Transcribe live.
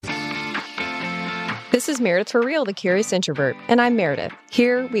This is Meredith for Real, the Curious Introvert, and I'm Meredith.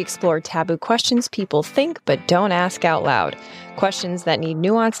 Here, we explore taboo questions people think but don't ask out loud. Questions that need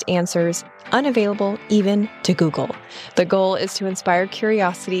nuanced answers, unavailable even to Google. The goal is to inspire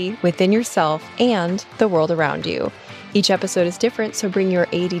curiosity within yourself and the world around you. Each episode is different, so bring your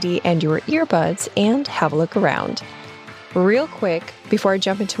ADD and your earbuds and have a look around. Real quick, before I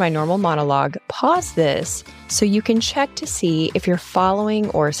jump into my normal monologue, pause this so you can check to see if you're following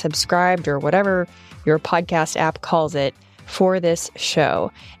or subscribed or whatever your podcast app calls it for this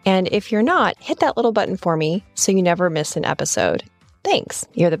show. And if you're not, hit that little button for me so you never miss an episode. Thanks.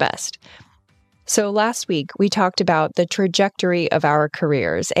 You're the best. So last week, we talked about the trajectory of our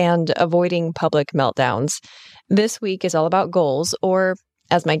careers and avoiding public meltdowns. This week is all about goals, or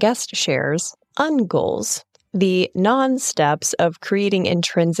as my guest shares, ungoals. The non-steps of creating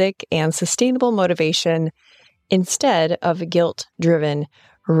intrinsic and sustainable motivation instead of guilt-driven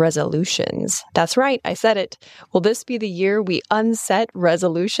resolutions. That's right, I said it. Will this be the year we unset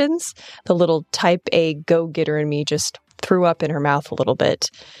resolutions? The little type A go-getter in me just threw up in her mouth a little bit.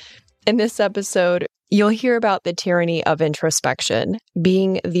 In this episode, you'll hear about the tyranny of introspection,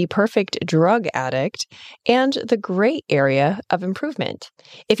 being the perfect drug addict, and the gray area of improvement.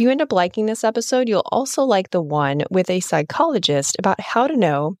 If you end up liking this episode, you'll also like the one with a psychologist about how to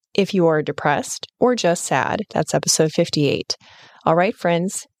know if you are depressed or just sad. That's episode 58. All right,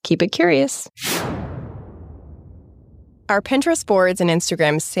 friends, keep it curious. Our Pinterest boards and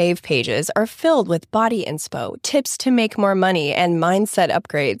Instagram save pages are filled with body inspo, tips to make more money, and mindset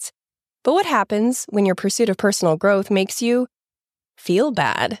upgrades. But what happens when your pursuit of personal growth makes you feel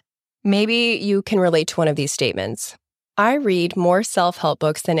bad? Maybe you can relate to one of these statements. I read more self-help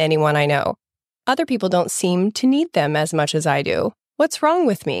books than anyone I know. Other people don't seem to need them as much as I do. What's wrong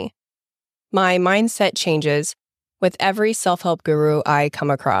with me? My mindset changes with every self-help guru I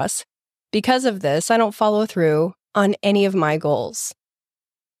come across. Because of this, I don't follow through on any of my goals.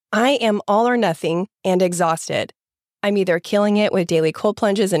 I am all or nothing and exhausted. I'm either killing it with daily cold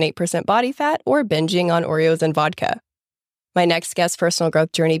plunges and 8% body fat or binging on Oreos and vodka. My next guest's personal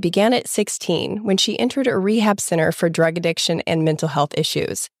growth journey began at 16 when she entered a rehab center for drug addiction and mental health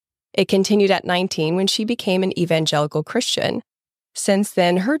issues. It continued at 19 when she became an evangelical Christian. Since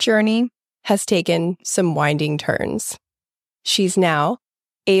then, her journey has taken some winding turns. She's now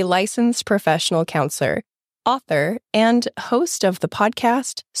a licensed professional counselor, author, and host of the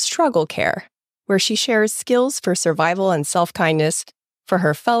podcast Struggle Care, where she shares skills for survival and self-kindness for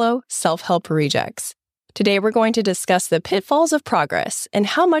her fellow self-help rejects. Today, we're going to discuss the pitfalls of progress and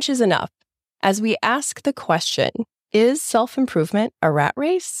how much is enough as we ask the question, is self-improvement a rat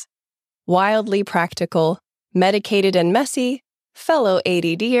race? Wildly practical, medicated and messy, fellow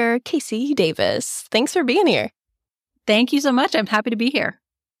ADDer Casey Davis. Thanks for being here. Thank you so much. I'm happy to be here.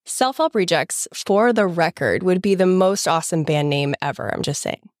 Self-help rejects, for the record, would be the most awesome band name ever. I'm just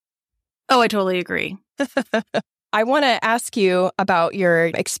saying. Oh, I totally agree. I want to ask you about your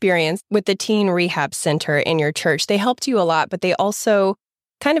experience with the teen rehab center in your church. They helped you a lot, but they also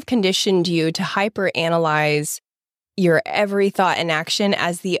kind of conditioned you to hyperanalyze your every thought and action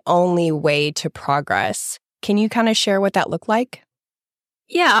as the only way to progress. Can you kind of share what that looked like?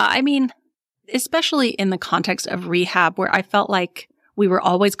 Yeah, I mean, especially in the context of rehab, where I felt like we were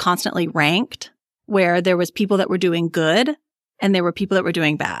always constantly ranked, where there was people that were doing good and there were people that were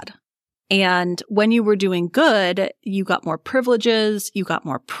doing bad. And when you were doing good, you got more privileges, you got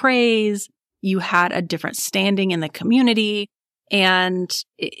more praise, you had a different standing in the community. And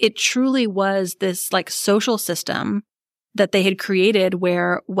it truly was this like social system that they had created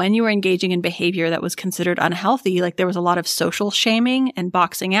where when you were engaging in behavior that was considered unhealthy, like there was a lot of social shaming and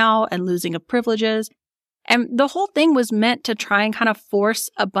boxing out and losing of privileges. And the whole thing was meant to try and kind of force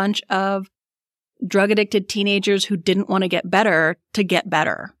a bunch of drug addicted teenagers who didn't want to get better,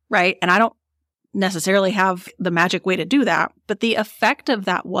 right? And I don't necessarily have the magic way to do that, but the effect of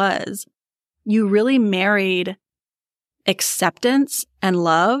that was you really married acceptance and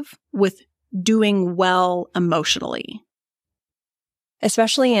love with doing well emotionally.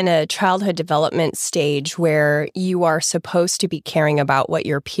 Especially in a childhood development stage where you are supposed to be caring about what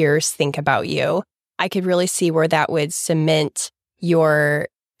your peers think about you. I could really see where that would cement your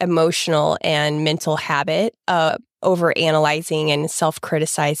emotional and mental habit of overanalyzing and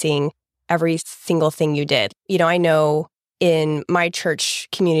self-criticizing every single thing you did. You know, I know in my church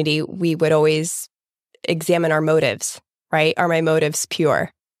community, we would always examine our motives, right? Are my motives pure?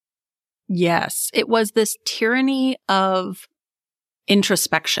 Yes. It was this tyranny of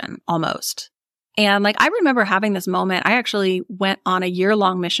introspection almost. And like, I remember having this moment. I actually went on a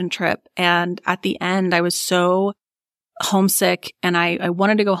year-long mission trip. And at the end, I was so homesick and I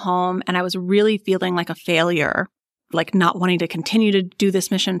wanted to go home and I was really feeling like a failure, like not wanting to continue to do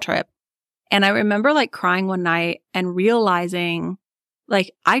this mission trip. And I remember like crying one night and realizing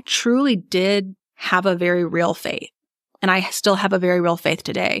like I truly did have a very real faith. And I still have a very real faith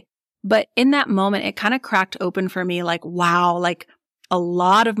today. But in that moment, it kind of cracked open for me like, wow, like a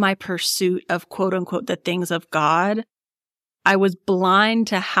lot of my pursuit of quote unquote the things of God, I was blind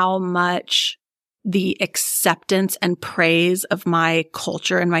to how much the acceptance and praise of my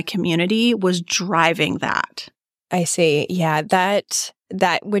culture and my community was driving that. I see. Yeah, that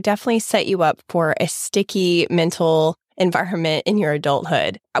would definitely set you up for a sticky mental environment in your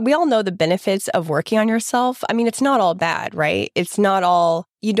adulthood. We all know the benefits of working on yourself. I mean, it's not all bad, right? It's not all,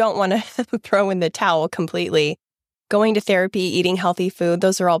 you don't want to throw in the towel completely. Going to therapy, eating healthy food,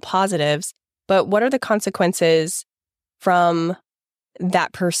 those are all positives. But what are the consequences from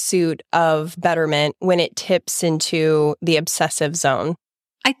that pursuit of betterment when it tips into the obsessive zone?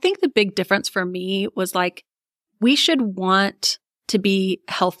 I think the big difference for me was like, we should want to be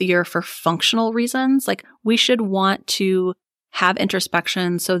healthier for functional reasons. Like we should want to have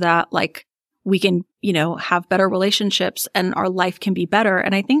introspection so that like we can, have better relationships and our life can be better.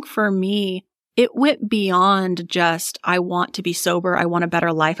 And I think for me, it went beyond just, I want to be sober. I want a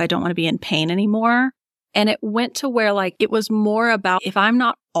better life. I don't want to be in pain anymore. And it went to where like, it was more about if I'm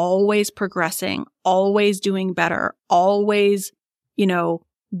not always progressing, always doing better, always,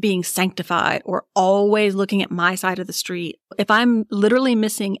 being sanctified or always looking at my side of the street, if I'm literally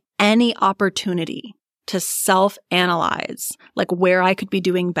missing any opportunity to self-analyze, like where I could be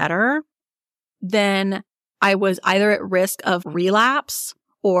doing better, then I was either at risk of relapse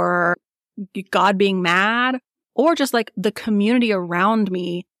or God being mad or just like the community around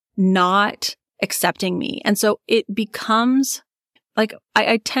me not accepting me. And so it becomes like,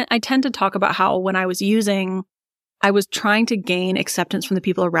 I tend to talk about how when I was using, I was trying to gain acceptance from the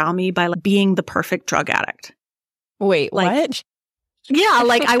people around me by like being the perfect drug addict. Wait, like, what? Yeah,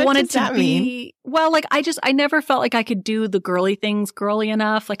 like I wanted to be, mean? well, like I never felt like I could do the girly things girly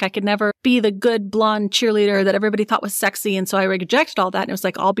enough. Like I could never be the good blonde cheerleader that everybody thought was sexy. And so I rejected all that. And it was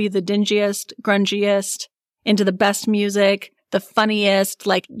like, I'll be the dingiest, grungiest, into the best music, the funniest,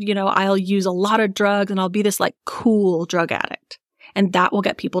 like, I'll use a lot of drugs and I'll be this like cool drug addict. And that will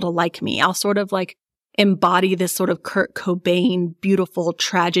get people to like me. I'll sort of like embody this sort of Kurt Cobain, beautiful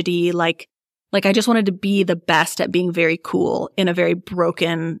tragedy. Like I just wanted to be the best at being very cool in a very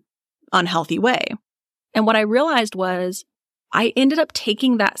broken, unhealthy way. And what I realized was I ended up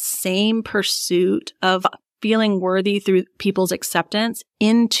taking that same pursuit of feeling worthy through people's acceptance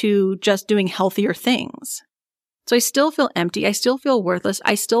into just doing healthier things. So I still feel empty. I still feel worthless.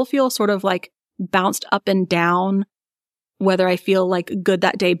 I still feel sort of like bounced up and down, whether I feel like good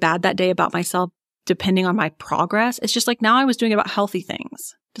that day, bad that day about myself, depending on my progress. It's just like now I was doing about healthy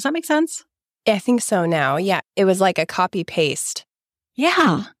things. Does that make sense? I think so now. Yeah. It was like a copy paste.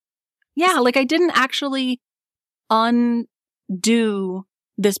 Yeah. Yeah. Like I didn't actually undo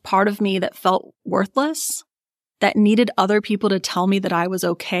this part of me that felt worthless, that needed other people to tell me that I was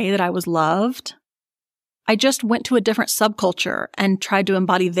okay, that I was loved. I just went to a different subculture and tried to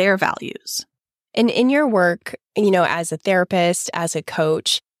embody their values. And in your work, as a therapist, as a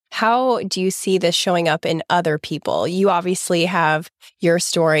coach, how do you see this showing up in other people? You obviously have your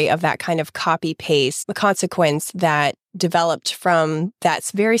story of that kind of copy paste, the consequence that developed from that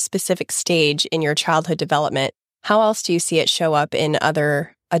very specific stage in your childhood development. How else do you see it show up in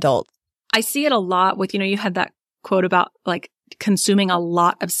other adults? I see it a lot with, you had that quote about like consuming a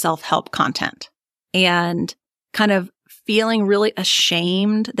lot of self-help content and kind of feeling really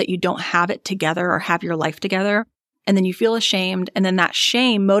ashamed that you don't have it together or have your life together. And then you feel ashamed. And then that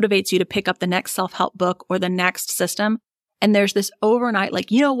shame motivates you to pick up the next self-help book or the next system. And there's this overnight,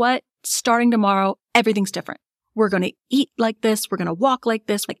 like, you know what? Starting tomorrow, everything's different. We're going to eat like this. We're going to walk like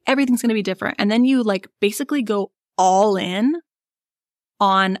this. Like everything's going to be different. And then you like basically go all in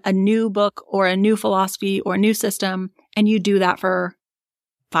on a new book or a new philosophy or a new system. And you do that for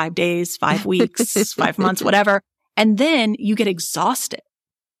 5 days, 5 weeks, 5 months, whatever. And then you get exhausted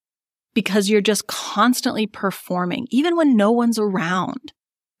because you're just constantly performing, even when no one's around.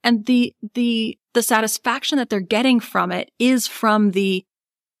 And the satisfaction that they're getting from it is from the,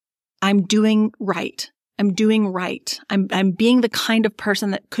 I'm doing right. I'm doing right. I'm being the kind of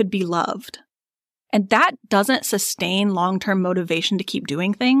person that could be loved. And that doesn't sustain long-term motivation to keep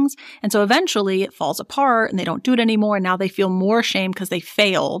doing things. And so eventually it falls apart and they don't do it anymore. And now they feel more shame because they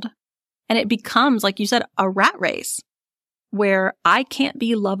failed. And it becomes, like you said, a rat race where I can't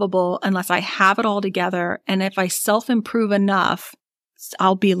be lovable unless I have it all together. And if I self-improve enough,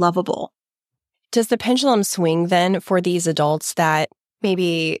 I'll be lovable. Does the pendulum swing then for these adults that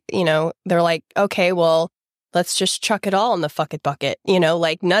maybe, they're like, okay, well, let's just chuck it all in the fuck it bucket,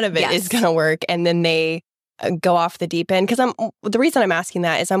 like none of it is going to work. And then they go off the deep end. Because the reason I'm asking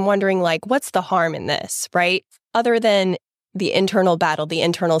that is I'm wondering, like, what's the harm in this, right? Other than the internal battle, the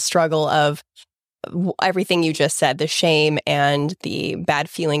internal struggle of everything you just said, the shame and the bad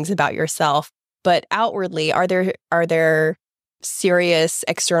feelings about yourself. But outwardly, are there serious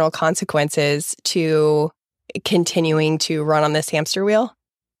external consequences to continuing to run on this hamster wheel?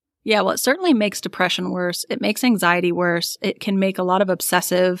 Yeah, well, it certainly makes depression worse. It makes anxiety worse. It can make a lot of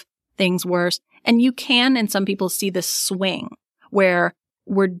obsessive things worse. And you can, in some people, see this swing where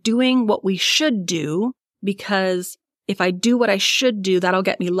we're doing what we should do because if I do what I should do, that'll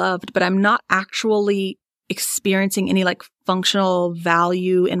get me loved, but I'm not actually experiencing any like functional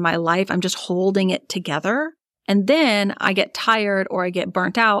value in my life. I'm just holding it together. And then I get tired or I get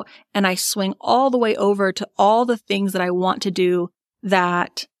burnt out and I swing all the way over to all the things that I want to do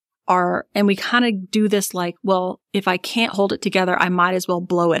that are, and we kind of do this like, well, if I can't hold it together, I might as well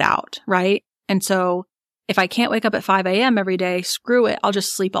blow it out, right? And so if I can't wake up at 5 a.m. every day, screw it, I'll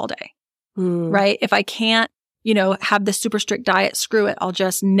just sleep all day, right? If I can't, have this super strict diet, screw it, I'll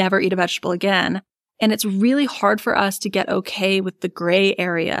just never eat a vegetable again. And it's really hard for us to get okay with the gray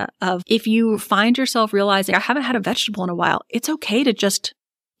area of if you find yourself realizing, I haven't had a vegetable in a while, it's okay to just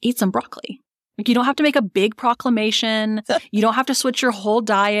eat some broccoli. Like you don't have to make a big proclamation. You don't have to switch your whole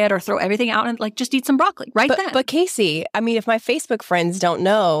diet or throw everything out and like just eat some broccoli then. But Casey, I mean, if my Facebook friends don't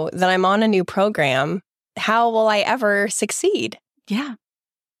know that I'm on a new program, how will I ever succeed? Yeah.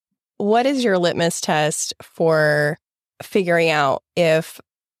 What is your litmus test for figuring out if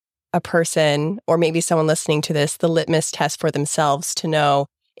a person, or maybe someone listening to this, the litmus test for themselves to know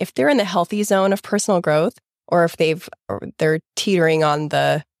if they're in the healthy zone of personal growth or if they're teetering on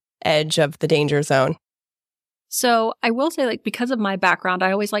the edge of the danger zone? So I will say, like, because of my background,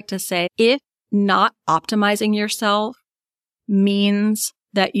 I always like to say, if not optimizing yourself means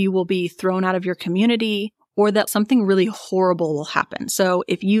that you will be thrown out of your community or that something really horrible will happen. So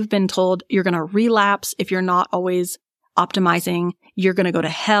if you've been told you're going to relapse if you're not always optimizing, you're going to go to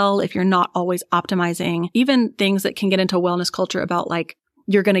hell if you're not always optimizing, even things that can get into wellness culture about like,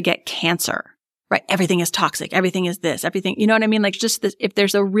 you're going to get cancer, right? Everything is toxic. Everything is this, everything, you know what I mean? Like just this, if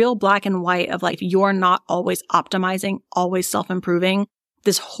there's a real black and white of like, if you're not always optimizing, always self-improving,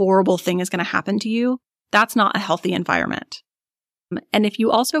 this horrible thing is going to happen to you. That's not a healthy environment. And if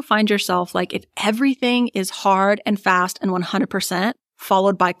you also find yourself like, if everything is hard and fast and 100%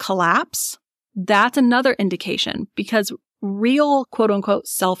 followed by collapse, that's another indication because real quote unquote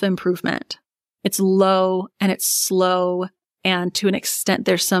self-improvement, it's low and it's slow. And to an extent,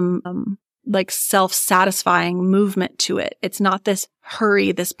 there's some like self-satisfying movement to it. It's not this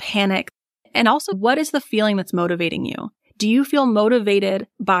hurry, this panic. And also, what is the feeling that's motivating you? Do you feel motivated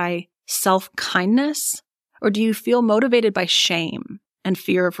by self-kindness or do you feel motivated by shame and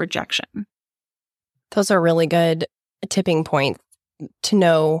fear of rejection? Those are really good tipping points to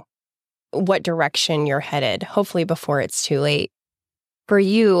know what direction you're headed, hopefully before it's too late. For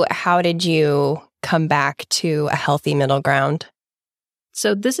you, how did you come back to a healthy middle ground?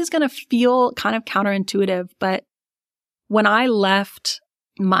 So this is going to feel kind of counterintuitive, but when I left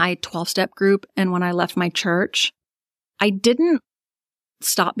my 12-step group and when I left my church, I didn't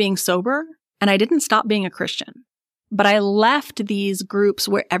stop being sober and I didn't stop being a Christian. But I left these groups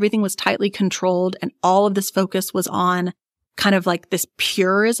where everything was tightly controlled and all of this focus was on kind of like this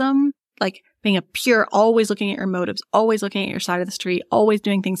purism, like being a pure, always looking at your motives, always looking at your side of the street, always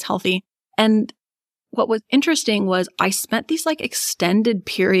doing things healthy. And what was interesting was I spent these like extended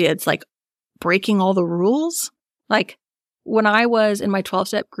periods, like breaking all the rules. Like when I was in my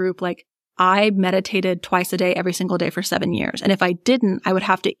 12-step group, like I meditated twice a day, every single day for 7 years. And if I didn't, I would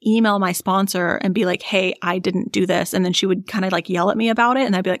have to email my sponsor and be like, hey, I didn't do this. And then she would kind of like yell at me about it.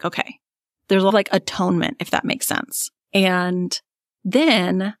 And I'd be like, okay, there's like atonement, if that makes sense. And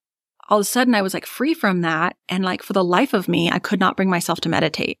then all of a sudden I was like free from that. And like for the life of me, I could not bring myself to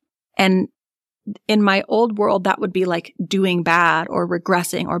meditate. And in my old world, that would be like doing bad or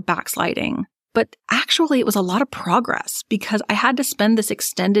regressing or backsliding. But actually, it was a lot of progress because I had to spend this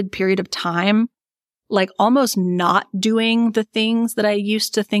extended period of time, like almost not doing the things that I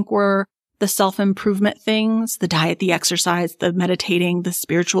used to think were the self-improvement things, the diet, the exercise, the meditating, the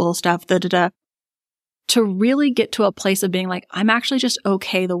spiritual stuff, to really get to a place of being like, I'm actually just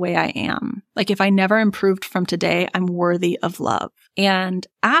okay the way I am. Like if I never improved from today, I'm worthy of love. And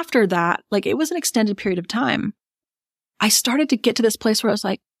after that, like it was an extended period of time. I started to get to this place where I was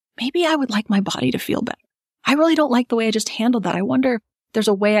like, maybe I would like my body to feel better. I really don't like the way I just handled that. I wonder if there's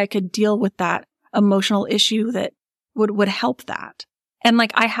a way I could deal with that emotional issue that would help that. And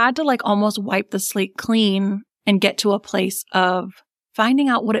like, I had to like almost wipe the slate clean and get to a place of finding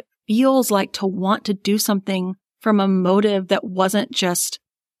out what it feels like to want to do something from a motive that wasn't just,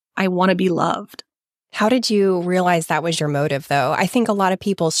 I want to be loved. How did you realize that was your motive, though? I think a lot of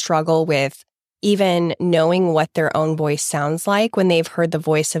people struggle with even knowing what their own voice sounds like when they've heard the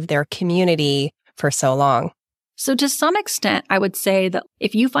voice of their community for so long. So to some extent, I would say that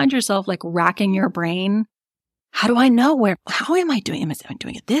if you find yourself like racking your brain, how do I know how am I doing? Am I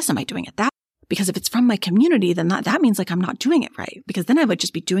doing it this? Am I doing it that? Because if it's from my community, then that means like I'm not doing it right, because then I would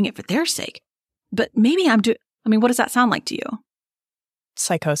just be doing it for their sake. But maybe what does that sound like to you?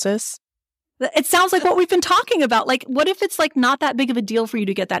 Psychosis? It sounds like what we've been talking about. Like, what if it's like not that big of a deal for you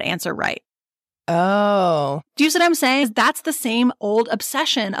to get that answer right? Oh. Do you see what I'm saying? That's the same old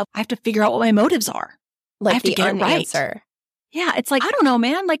obsession of I have to figure out what my motives are. Like I have the to get it right. unanswer. Yeah, it's like, I don't know,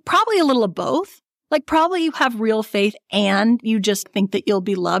 man. Like probably a little of both. Like probably you have real faith and you just think that you'll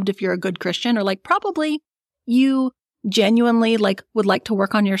be loved if you're a good Christian, or like probably you genuinely like would like to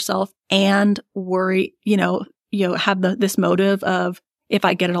work on yourself and worry, have this motive of if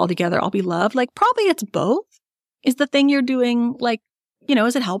I get it all together, I'll be loved. Like probably it's both. Is the thing you're doing like,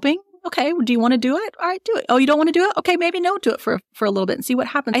 is it helping? Okay. Do you want to do it? All right, do it. Oh, you don't want to do it? Okay. Maybe no, do it for a little bit and see what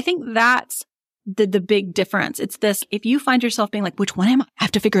happens. I think that's the big difference. It's this, if you find yourself being like, which one am I? I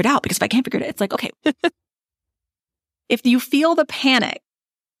have to figure it out, because if I can't figure it out, it's like, okay. If you feel the panic,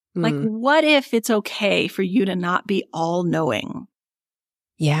 like what if it's okay for you to not be all knowing?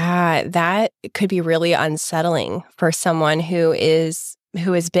 Yeah, that could be really unsettling for someone who has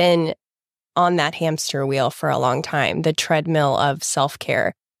been on that hamster wheel for a long time, the treadmill of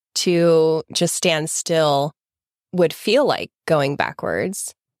self-care. To just stand still would feel like going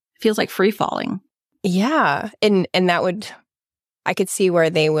backwards. Feels like free falling. Yeah. And I could see where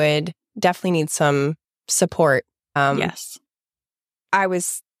they would definitely need some support. Yes. I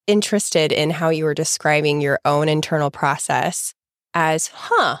was interested in how you were describing your own internal process as,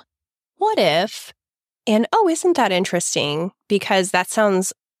 what if? And isn't that interesting? Because that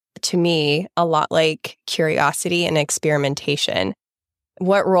sounds to me a lot like curiosity and experimentation.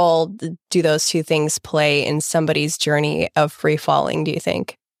 What role do those two things play in somebody's journey of free falling, do you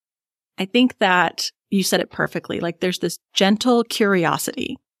think? I think that you said it perfectly. Like there's this gentle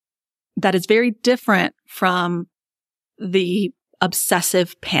curiosity that is very different from the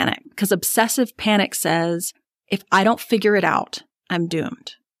obsessive panic, because obsessive panic says, if I don't figure it out, I'm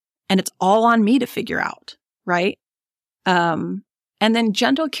doomed. And it's all on me to figure out, right? And then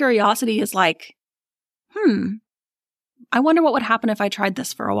gentle curiosity is like, I wonder what would happen if I tried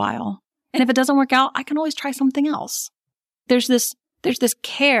this for a while. And if it doesn't work out, I can always try something else. There's this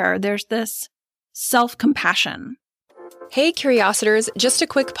care, there's this self-compassion. Hey, Curiositors, just a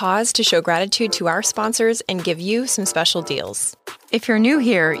quick pause to show gratitude to our sponsors and give you some special deals. If you're new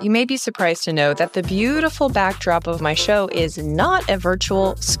here, you may be surprised to know that the beautiful backdrop of my show is not a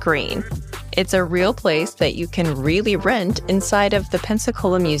virtual screen. It's a real place that you can really rent inside of the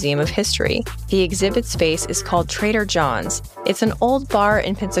Pensacola Museum of History. The exhibit space is called Trader John's. It's an old bar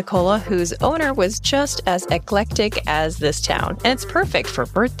in Pensacola whose owner was just as eclectic as this town. And it's perfect for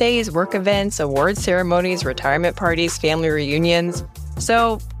birthdays, work events, award ceremonies, retirement parties, family reunions.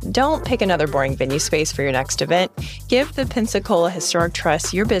 So don't pick another boring venue space for your next event. Give the Pensacola Historic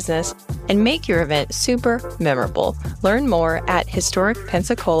Trust your business and make your event super memorable. Learn more at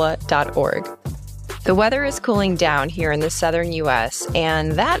historicpensacola.org. The weather is cooling down here in the southern U.S.,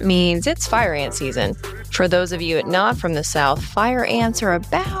 and that means it's fire ant season. For those of you not from the South, fire ants are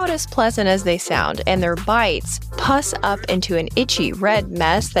about as pleasant as they sound, and their bites pus up into an itchy red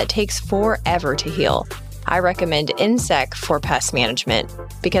mess that takes forever to heal. I recommend Insect for pest management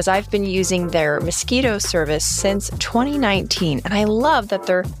because I've been using their mosquito service since 2019, and I love that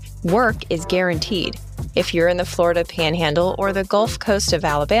their work is guaranteed. If you're in the Florida Panhandle or the Gulf Coast of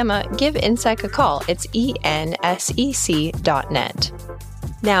Alabama, give Insect a call. It's ensec.net.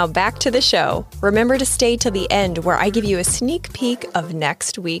 Now back to the show. Remember to stay till the end where I give you a sneak peek of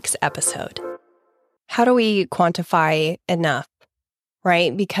next week's episode. How do we quantify enough?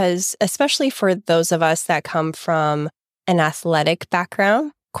 Right? Because especially for those of us that come from an athletic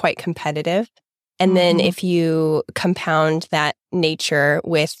background, quite competitive. And then if you compound that nature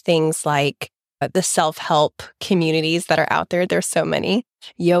with things like the self-help communities that are out there, there's so many,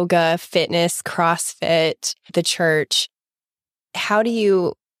 yoga, fitness, CrossFit, the church. How do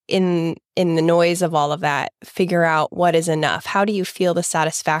you, in the noise of all of that, figure out what is enough? How do you feel the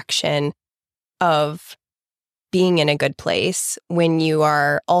satisfaction of being in a good place when you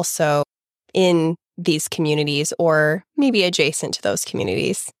are also in these communities or maybe adjacent to those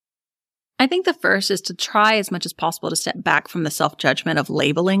communities? I think the first is to try as much as possible to step back from the self-judgment of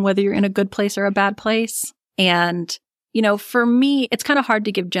labeling whether you're in a good place or a bad place. And, for me, it's kind of hard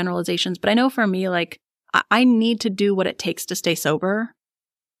to give generalizations, but I know for me, like, I need to do what it takes to stay sober.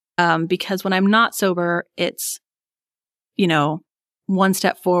 Because when I'm not sober, it's, 1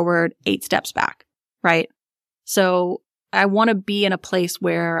 step forward, 8 steps back, right? So I want to be in a place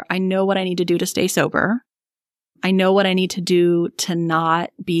where I know what I need to do to stay sober. I know what I need to do to not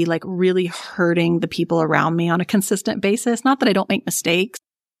be like really hurting the people around me on a consistent basis. Not that I don't make mistakes,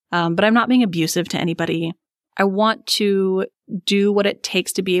 but I'm not being abusive to anybody. I want to do what it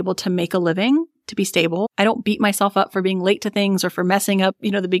takes to be able to make a living, to be stable. I don't beat myself up for being late to things or for messing up,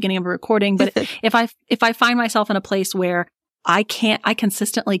 the beginning of a recording. But if I find myself in a place where I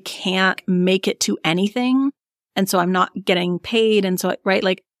consistently can't make it to anything, and so I'm not getting paid, and so, right,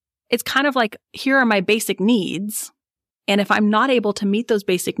 like, it's kind of like, here are my basic needs. And if I'm not able to meet those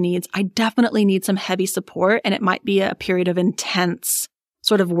basic needs, I definitely need some heavy support. And it might be a period of intense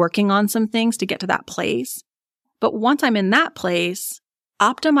sort of working on some things to get to that place. But once I'm in that place,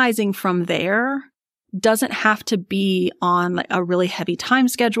 optimizing from there doesn't have to be on like a really heavy time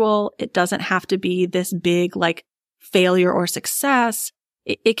schedule. It doesn't have to be this big like failure or success.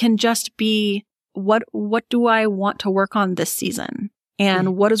 It can just be, what do I want to work on this season?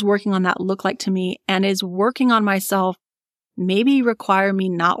 And what does working on that look like to me? And is working on myself maybe require me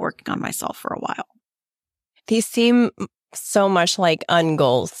not working on myself for a while? These seem so much like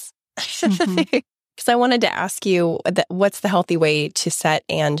ungoals. Because I wanted to ask you, what's the healthy way to set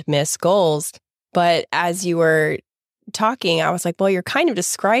and miss goals? But as you were talking, I was like, well, you're kind of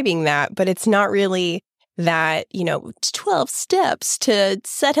describing that, but it's not really that, 12 steps to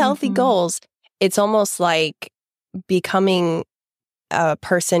set healthy goals. It's almost like becoming a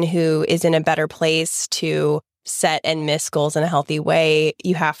person who is in a better place to set and miss goals in a healthy way.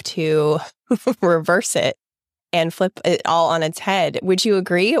 You have to reverse it and flip it all on its head. Would you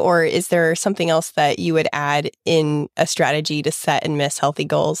agree? Or is there something else that you would add in a strategy to set and miss healthy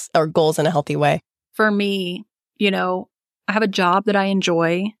goals or goals in a healthy way? For me, I have a job that I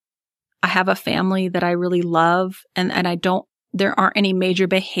enjoy. I have a family that I really love. And there aren't any major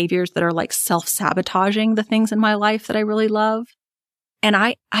behaviors that are like self-sabotaging the things in my life that I really love. And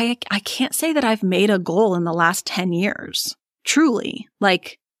I can't say that I've made a goal in the last 10 years. Truly.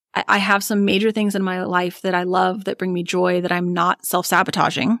 Like, I have some major things in my life that I love that bring me joy that I'm not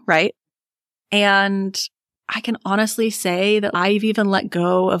self-sabotaging, right? And I can honestly say that I've even let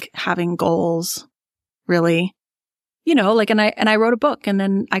go of having goals, really. And I wrote a book and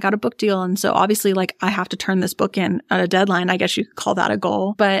then I got a book deal. And so obviously, like, I have to turn this book in at a deadline. I guess you could call that a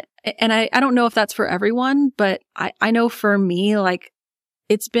goal. But, and I don't know if that's for everyone, but I know for me, like,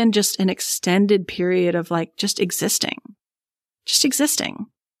 it's been just an extended period of like just existing.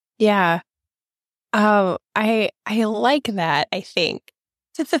 Yeah. Oh, I like that, I think.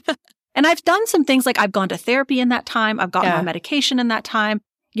 And I've done some things, like I've gone to therapy in that time. I've gotten my medication in that time.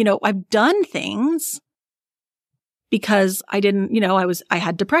 I've done things because I didn't, I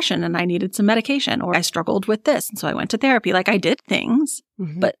had depression and I needed some medication, or I struggled with this. And so I went to therapy. Like, I did things,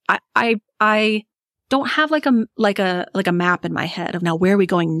 but I don't have like a map in my head of now, where are we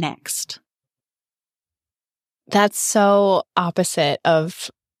going next? That's so opposite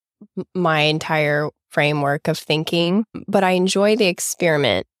of my entire framework of thinking, but I enjoy the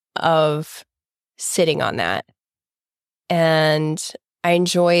experiment of sitting on that. And I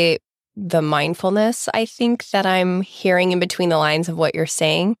enjoy the mindfulness, I think, that I'm hearing in between the lines of what you're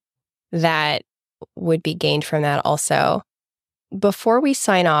saying that would be gained from that also. Before we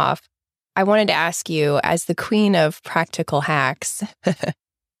sign off, I wanted to ask you, as the queen of practical hacks,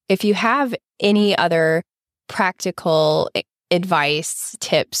 if you have any other practical advice,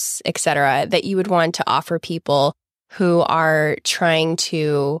 tips, etc., that you would want to offer people who are trying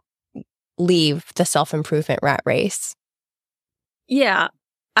to leave the self-improvement rat race. Yeah.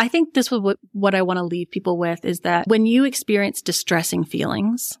 I think this was what I want to leave people with, is that when you experience distressing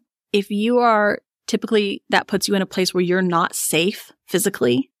feelings, if you are typically, that puts you in a place where you're not safe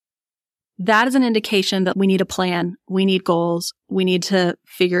physically, that is an indication that we need a plan. We need goals. We need to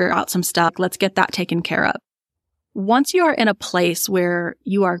figure out some stuff. Let's get that taken care of. Once you are in a place where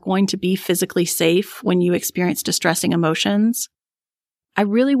you are going to be physically safe when you experience distressing emotions, I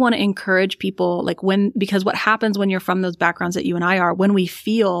really want to encourage people, like, because what happens when you're from those backgrounds that you and I are, when we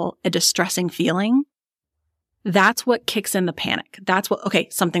feel a distressing feeling, that's what kicks in the panic. That's what, okay,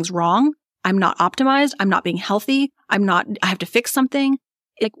 something's wrong. I'm not optimized. I'm not being healthy. I have to fix something.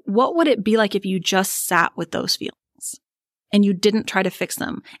 Like, what would it be like if you just sat with those feelings and you didn't try to fix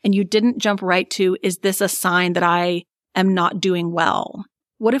them, and you didn't jump right to, is this a sign that I am not doing well?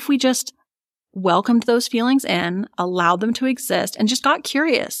 What if we just welcomed those feelings in, allowed them to exist, and just got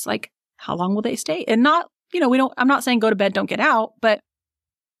curious, like, how long will they stay? And not, I'm not saying go to bed, don't get out, but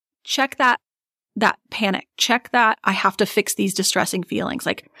check that panic, check that I have to fix these distressing feelings.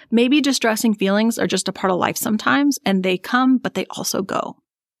 Like maybe distressing feelings are just a part of life sometimes and they come, but they also go.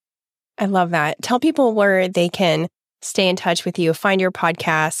 I love that. Tell people where they can stay in touch with you, find your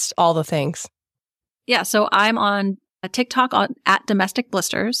podcast, all the things. Yeah. So I'm on TikTok at Domestic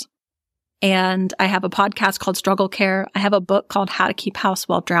Blisters. And I have a podcast called Struggle Care. I have a book called How to Keep House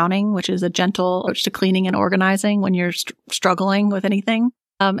While Drowning, which is a gentle approach to cleaning and organizing when you're struggling with anything.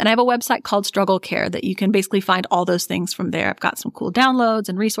 And I have a website called Struggle Care that you can basically find all those things from there. I've got some cool downloads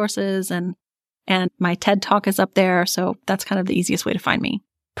and resources and my TED Talk is up there. So that's kind of the easiest way to find me.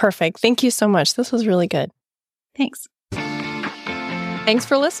 Perfect. Thank you so much. This was really good. Thanks. Thanks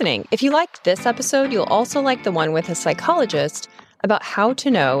for listening. If you liked this episode, you'll also like the one with a psychologist about how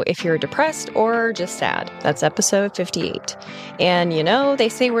to know if you're depressed or just sad. That's episode 58. And they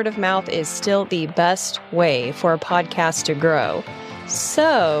say word of mouth is still the best way for a podcast to grow.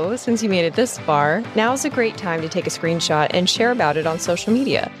 So, since you made it this far, now's a great time to take a screenshot and share about it on social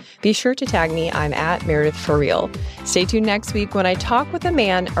media. Be sure to tag me. I'm at Meredith For Real. Stay tuned next week when I talk with a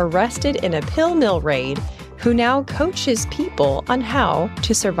man arrested in a pill mill raid who now coaches people on how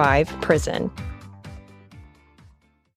to survive prison.